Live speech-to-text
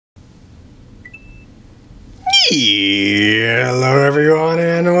Hello everyone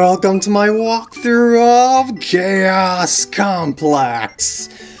and welcome to my walkthrough of Chaos CompleXX.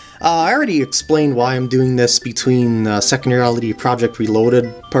 I already explained why I'm doing this between Second Reality Project Reloaded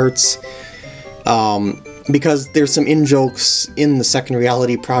parts. Because there's some in-jokes in the Second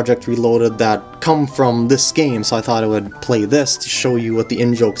Reality Project Reloaded that come from this game, so I thought I would play this to show you what the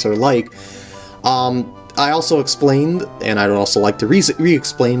in-jokes are like. I also explained, and I'd also like to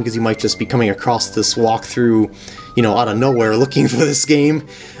re-explain because you might just be coming across this walkthrough, you know, out of nowhere looking for this game.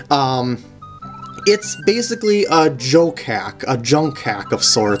 It's basically a joke hack, a junk hack of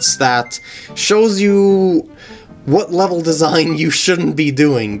sorts, that shows you what level design you shouldn't be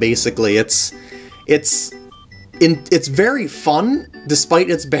doing, basically. It's very fun, despite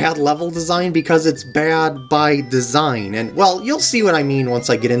its bad level design, because it's bad by design. And, well, you'll see what I mean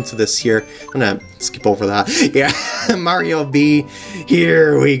once I get into this here. I'm gonna skip over that. Yeah, Mario B,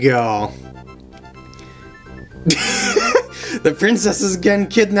 here we go. The princess is getting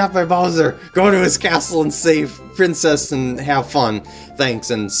kidnapped by Bowser. Go to his castle and save Princess and have fun. Thanks,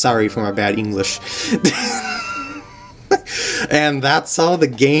 and sorry for my bad English. And that's how the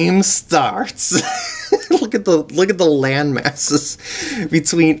game starts. Look at the land masses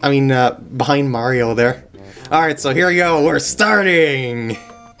between, behind Mario there. Alright, so here we go, we're starting!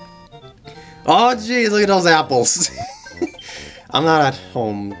 Oh jeez, look at those apples! I'm not at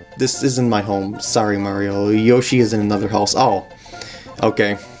home. This isn't my home. Sorry, Mario. Yoshi is in another house. Oh.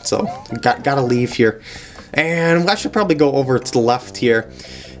 Okay, so gotta leave here. And I should probably go over to the left here.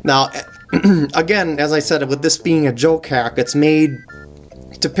 Now, again, as I said, with this being a joke hack, it's made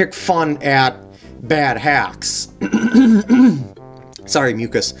to pick fun at bad hacks. Sorry,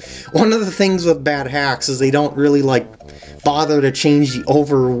 mucus. One of the things with bad hacks is they don't really, bother to change the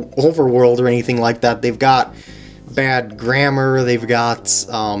overworld or anything like that. They've got bad grammar, they've got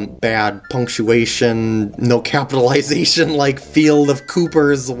bad punctuation, no capitalization, like Field of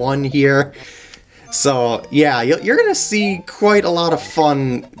Koopers 1 here. So, yeah, you're gonna see quite a lot of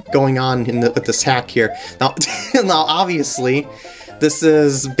fun going on with this hack here. Now, now, obviously, this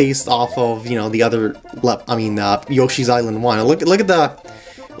is based off of, you know, the other, Yoshi's Island 1. Look at the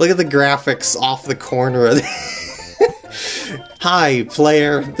graphics off the corner of Hi,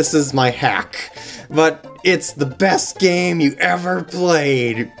 player, this is my hack. But it's the best game you ever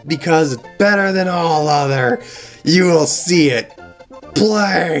played, because it's better than all other. You will see it.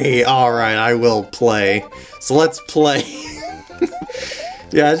 Play! Alright, I will play. So let's play.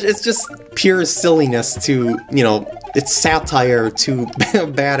 Yeah, it's just pure silliness to, you know, it's satire to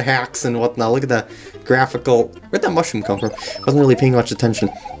bad hacks and whatnot. Look at the graphical... Where'd that mushroom come from? Wasn't really paying much attention.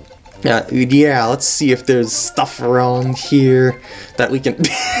 Yeah, let's see if there's stuff around here that we can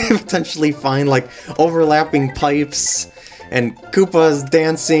potentially find, like overlapping pipes and Koopas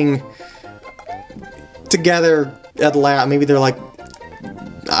dancing together at last. Maybe they're like,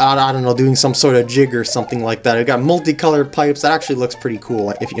 I don't know, doing some sort of jig or something like that. It got multicolored pipes. That actually looks pretty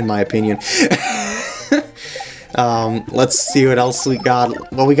cool, in my opinion. Let's see what else we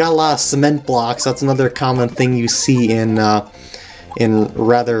got. Well, we got a lot of cement blocks. That's another common thing you see in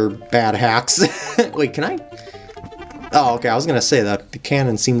rather bad hacks. Wait, can I? Oh, okay, I was gonna say that the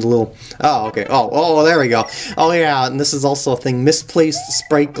cannon seems a little... Oh, okay. Oh, there we go. Oh, yeah, and this is also a thing. Misplaced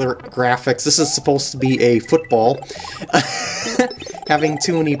sprite graphics. This is supposed to be a football. Having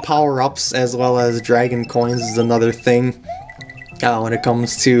too many power-ups as well as dragon coins is another thing. When it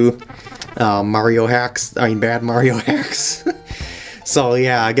comes to Mario hacks. Bad Mario hacks. So,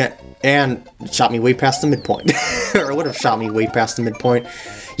 yeah, again... And shot me way past the midpoint. Or would have shot me way past the midpoint.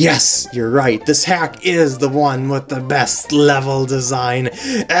 Yes, you're right. This hack is the one with the best level design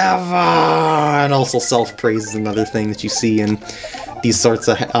ever! And also self-praise is another thing that you see in these sorts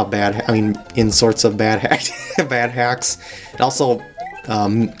of bad hacks. And also,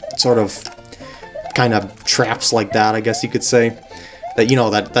 kind of traps like that, I guess you could say. That, you know,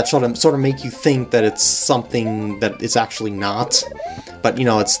 that sort of make you think that it's something that it's actually not. But, you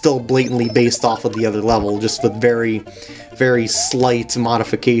know, it's still blatantly based off of the other level, just with very, very slight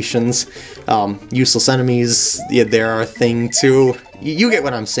modifications. Useless enemies, yeah, they're a thing too. You get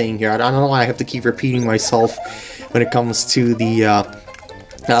what I'm saying here. I don't know why I have to keep repeating myself when it comes to the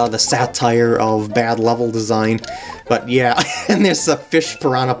satire of bad level design. But yeah, and there's a fish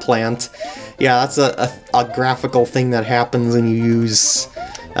piranha plant. Yeah, that's a graphical thing that happens when you use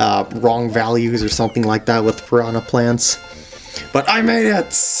wrong values or something like that with piranha plants. But I made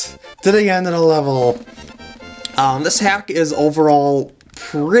it to the end of the level. This hack is overall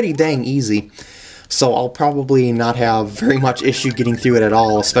pretty dang easy, so I'll probably not have very much issue getting through it at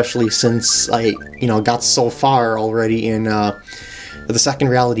all, especially since I, got so far already in the For the second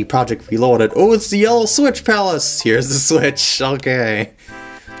reality project reloaded. Oh, it's the yellow switch palace! Here's the switch, okay.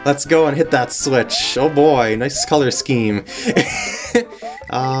 Let's go and hit that switch. Oh boy, nice color scheme.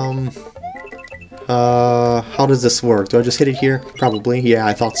 How does this work? Do I just hit it here? Probably. Yeah,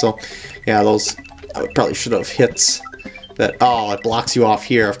 I thought so. Yeah, those... I probably should have hit that... Oh, it blocks you off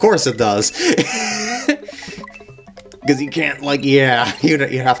here. Of course it does! Because you can't, like, yeah, you'd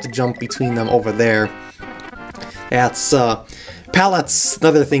have to jump between them over there. That's, pallets,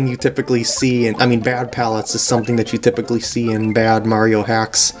 another thing you typically see, and I mean, bad pallets is something that you typically see in bad Mario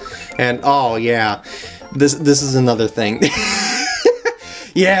hacks. And, oh, yeah, this is another thing.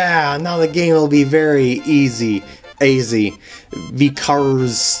 Yeah, now the game will be very easy, because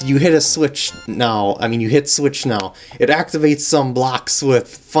you hit a switch now, you hit switch now. It activates some blocks with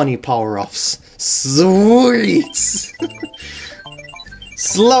funny power-ups. Sweet!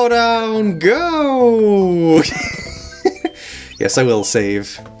 Slow down, go! Yes, I will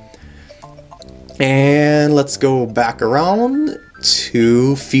save. And let's go back around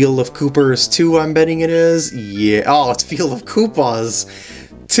to Field of Koopers 2, I'm betting it is. Yeah, oh, it's Field of Koopas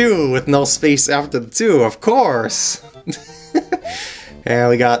 2 with no space after the 2, of course! And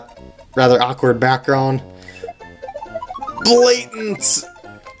we got rather awkward background. Blatant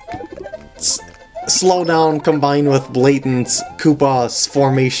slowdown combined with blatant Koopa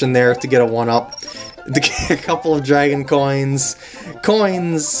formation there to get a 1-up. A couple of dragon coins,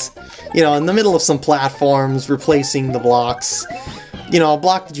 you know, in the middle of some platforms, replacing the blocks. You know, a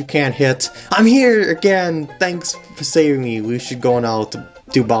block that you can't hit. I'm here again, thanks for saving me. We should go now to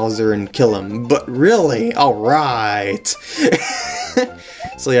do Bowser and kill him. But really? Alright.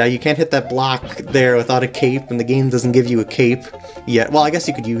 So yeah, you can't hit that block there without a cape, and the game doesn't give you a cape yet. Well, I guess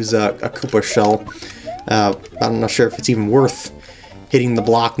you could use a Koopa shell. I'm not sure if it's even worth hitting the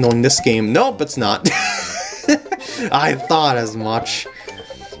block knowing this game. Nope, it's not. I thought as much.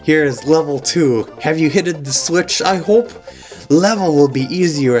 Here's level 2. Have you hit the switch, I hope? Level will be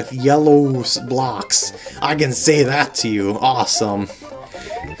easier with yellow blocks. I can say that to you. Awesome.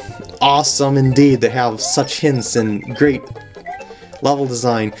 Awesome indeed to have such hints and great level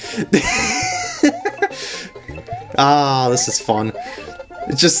design. Ah, this is fun.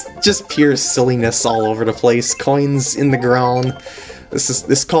 Just pure silliness all over the place. Coins in the ground. This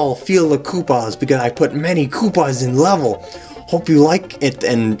is called Field of Koopas because I put many Koopas in level. Hope you like it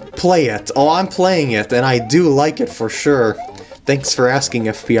and play it. Oh, I'm playing it, and I do like it for sure. Thanks for asking,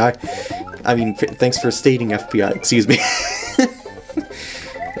 FPI. I mean, thanks for stating, FPI. Excuse me.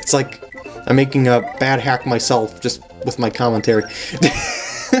 It's like I'm making a bad hack myself, just with my commentary.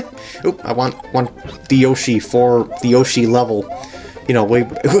 Oop, I want the Yoshi for the Yoshi level. You know, wait,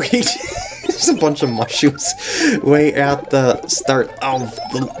 there's a bunch of mushrooms way at the start of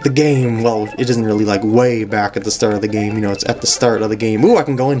the game. Well, it isn't really like way back at the start of the game, you know, it's at the start of the game. Ooh, I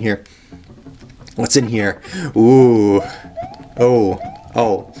can go in here. What's in here? Ooh. Oh.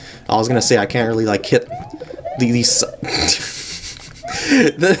 I was gonna say I can't really like hit these...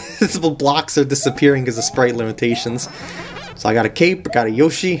 the blocks are disappearing because of sprite limitations. So I got a cape, got a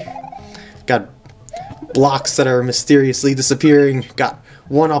Yoshi, got blocks that are mysteriously disappearing, got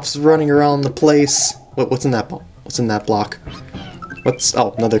 1-ups running around the place. What's in that block?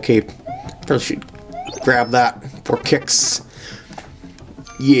 Oh, another cape. Probably should grab that for kicks.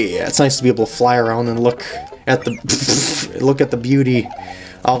 Yeah, it's nice to be able to fly around and look at the beauty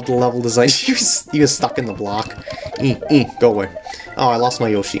of the level design. He was stuck in the block. Go away. Oh, I lost my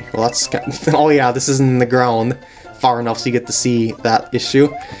Yoshi. Well, that's... Oh yeah, this isn't in the ground far enough so you get to see that issue.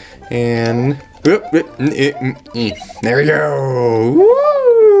 And... There we go!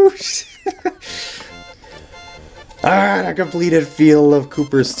 Woo! Alright, I completed Field of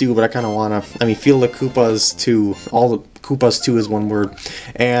Koopers 2, but I kind of want to... Field of Koopas 2. All the Koopas 2 is one word.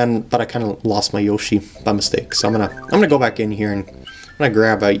 But I kind of lost my Yoshi by mistake. So I'm gonna go back in here and I'm gonna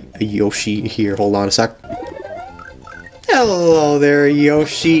grab a Yoshi here. Hold on a sec. Hello there,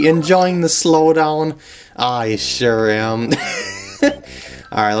 Yoshi. Enjoying the slowdown? I sure am.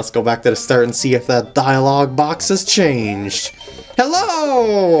 Alright, let's go back to the start and see if that dialogue box has changed.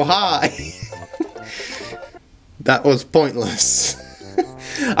 Hello! Hi! That was pointless.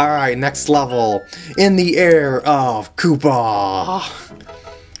 Alright, next level. In the air of Koopa!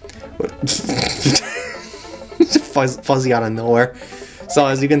 Fuzzy out of nowhere. So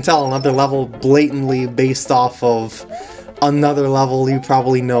as you can tell, another level blatantly based off of another level you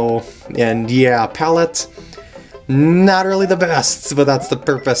probably know. And yeah, palette, not really the best, but that's the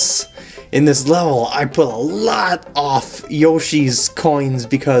purpose. In this level, I put a lot off Yoshi's coins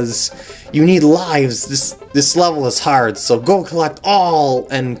because you need lives. This level is hard, so go collect all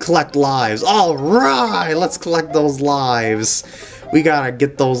and collect lives. Alright, let's collect those lives. We gotta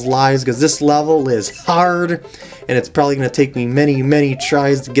get those lives, because this level is hard, and it's probably gonna take me many, many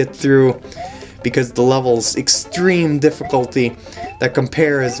tries to get through, because the level's extreme difficulty that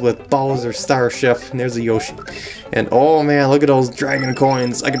compares with Bowser Starship. And there's a Yoshi. And oh man, look at those dragon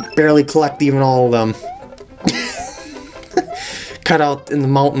coins. I could barely collect even all of them. Cut out in the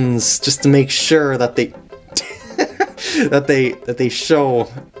mountains just to make sure that they that they show,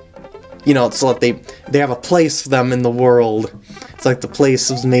 you know, so that they have a place for them in the world. It's like the place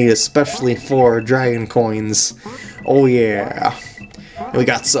was made especially for dragon coins. Oh yeah. And we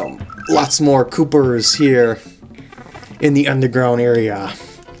got lots more koopers here in the underground area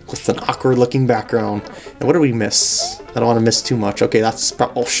with an awkward looking background. And what did we miss? I don't want to miss too much. Okay,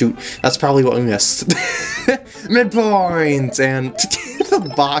 oh shoot, that's probably what we missed. Midpoint! And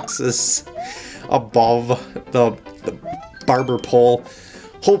the boxes above the barber pole.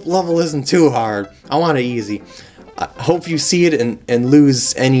 Hope level isn't too hard. I want it easy. I hope you see it and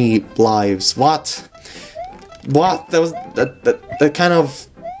lose any lives. What? What? That kind of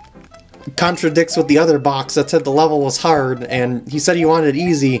contradicts with the other box that said the level was hard, and he said he wanted it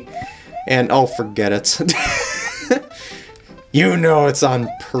easy, and oh, forget it. You know it's on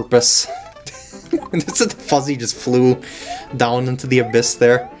purpose. This fuzzy just flew down into the abyss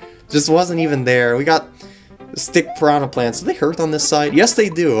there. Just wasn't even there. We got stick piranha plants. Do they hurt on this side? Yes, they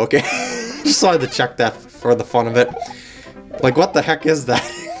do. Okay. Just wanted to check that for the fun of it. Like, what the heck is that?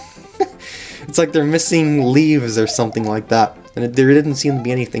 It's like they're missing leaves or something like that. And there didn't seem to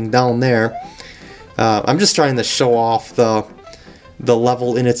be anything down there. I'm just trying to show off the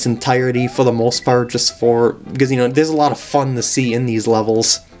level in its entirety for the most part, just because, you know, there's a lot of fun to see in these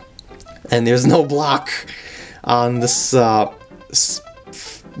levels. And there's no block on this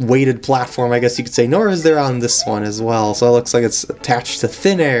weighted platform, I guess you could say, nor is there on this one as well. So it looks like it's attached to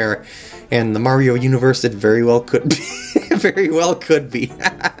thin air. And the Mario universe, it very well could be. Very well could be.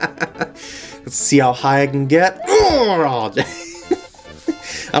 Let's see how high I can get. I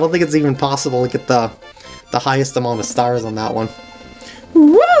don't think it's even possible to get the highest amount of stars on that one.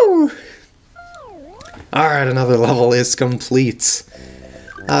 Woo! Alright, another level is complete.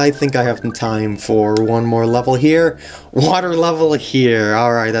 I think I have some time for one more level here. Water level here.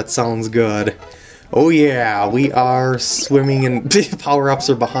 Alright, that sounds good. Oh yeah, we are swimming and power-ups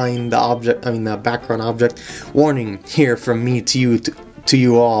are behind the object, the background object. Warning here from me to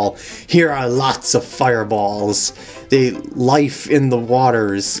you all. Here are lots of fireballs. They life in the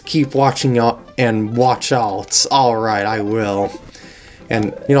waters. Keep watching out and watch out. Alright, I will.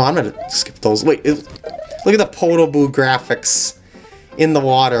 And, you know, I'm gonna skip those. Wait, look at the Podoboo graphics in the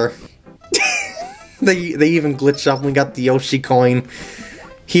water. they even glitch up. We got the Yoshi coin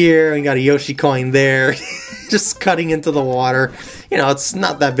here, we got a Yoshi coin there. Just cutting into the water. You know, it's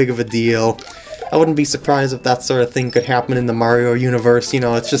not that big of a deal. I wouldn't be surprised if that sort of thing could happen in the Mario universe. You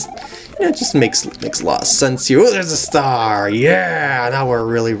know, it just makes a lot of sense here. Oh, there's a star! Yeah! Now we're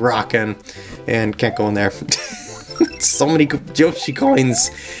really rocking. And can't go in there. So many Yoshi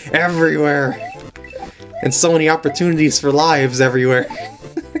coins everywhere. And so many opportunities for lives everywhere.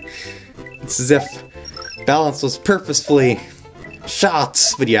 It's as if balance was purposefully shot.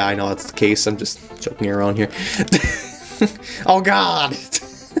 But yeah, I know that's the case. I'm just joking around here. Oh god!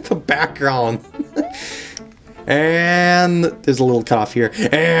 The background. And there's a little cutoff here.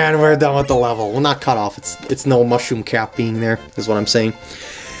 And we're done with the level. Well, not cut off. It's no mushroom cap being there, is what I'm saying.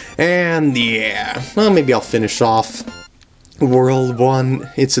 And yeah, well, maybe I'll finish off World 1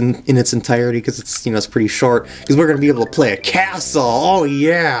 in its entirety, because it's, you know, it's pretty short, because we're going to be able to play a castle. Oh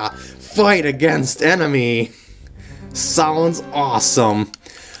yeah! Fight against enemy! Sounds awesome.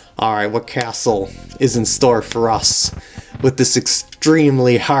 Alright, what castle is in store for us with this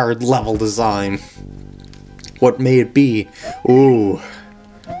extremely hard level design? What may it be? Ooh,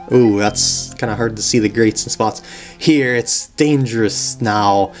 that's kind of hard to see the grates and spots. Here, it's dangerous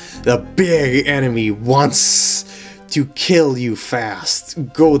now. The big enemy wants to kill you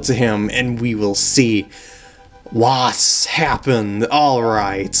fast. Go to him and we will see what's happened.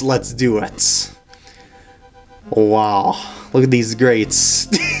 Alright, let's do it. Wow, look at these grates.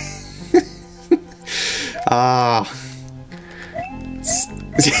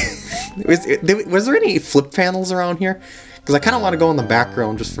 Was there any flip panels around here? Because I kind of want to go in the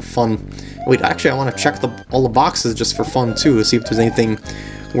background just for fun. Wait, actually I want to check all the boxes just for fun too, to see if there's anything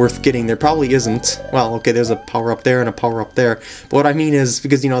worth getting. There probably isn't. Well, okay, there's a power-up there and a power-up there. But what I mean is,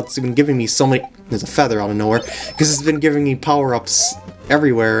 because, you know, it's been giving me so many... There's a feather out of nowhere. Because it's been giving me power-ups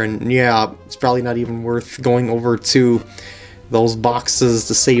everywhere, and yeah, it's probably not even worth going over to those boxes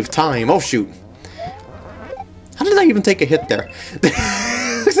to save time. Oh, shoot! How did I even take a hit there?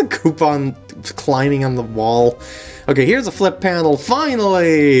 There's a coupon climbing on the wall. Okay, here's a flip panel,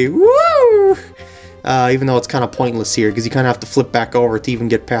 finally! Woo! Even though it's kind of pointless here, because you kind of have to flip back over to even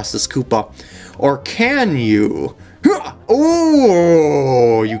get past this Koopa. Or can you?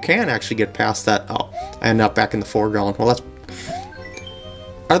 Oh, you can actually get past that. Oh, I end up back in the foreground. Well, that's...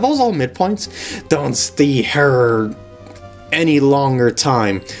 Are those all midpoints? Don't stay here any longer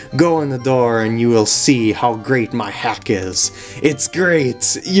time. Go in the door and you will see how great my hack is. It's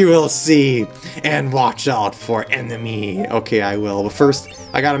great, you will see. And watch out for enemy. Okay, I will. But first,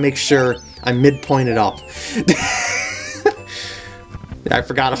 I gotta make sure I'm midpointed up. I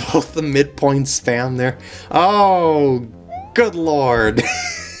forgot about the midpoint spam there. Oh, good lord.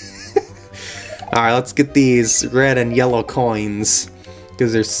 Alright, let's get these red and yellow coins,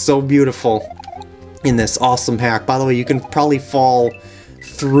 because they're so beautiful in this awesome hack. By the way, you can probably fall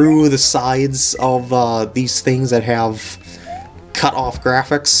through the sides of these things that have cut off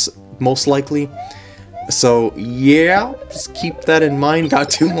graphics, most likely. So yeah, just keep that in mind. Got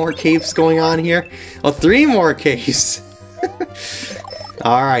 2 more caves going on here. Oh, 3 more caves.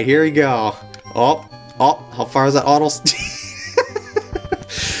 Alright, here we go. Oh, how far is that auto?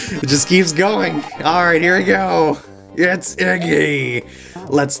 It just keeps going. Alright, here we go. It's Iggy.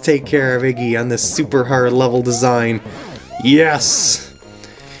 Let's take care of Iggy on this super hard level design. Yes.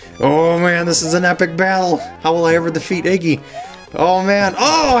 Oh man, this is an epic battle. How will I ever defeat Iggy? Oh man.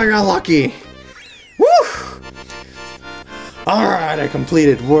 Oh, I got lucky. Woo! Alright, I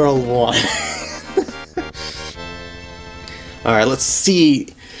completed World 1. Alright, let's see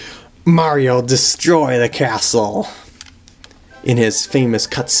Mario destroy the castle in his famous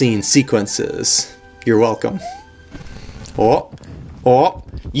cutscene sequences. You're welcome. Oh,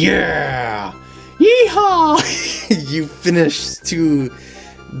 yeah! Yeehaw! You finished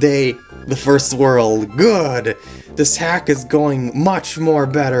today the first world. Good! This hack is going much more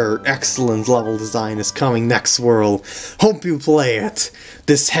better. Excellent level design is coming next world. Hope you play it.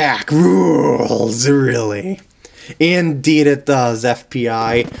 This hack rules, really. Indeed it does,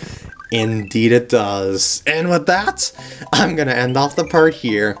 FPI. Indeed it does. And with that, I'm gonna end off the part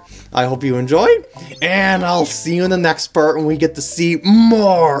here. I hope you enjoyed, and I'll see you in the next part when we get to see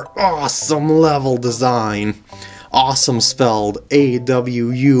more awesome level design. Awesome spelled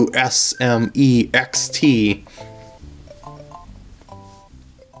A-W-U-S-M-E-X-T.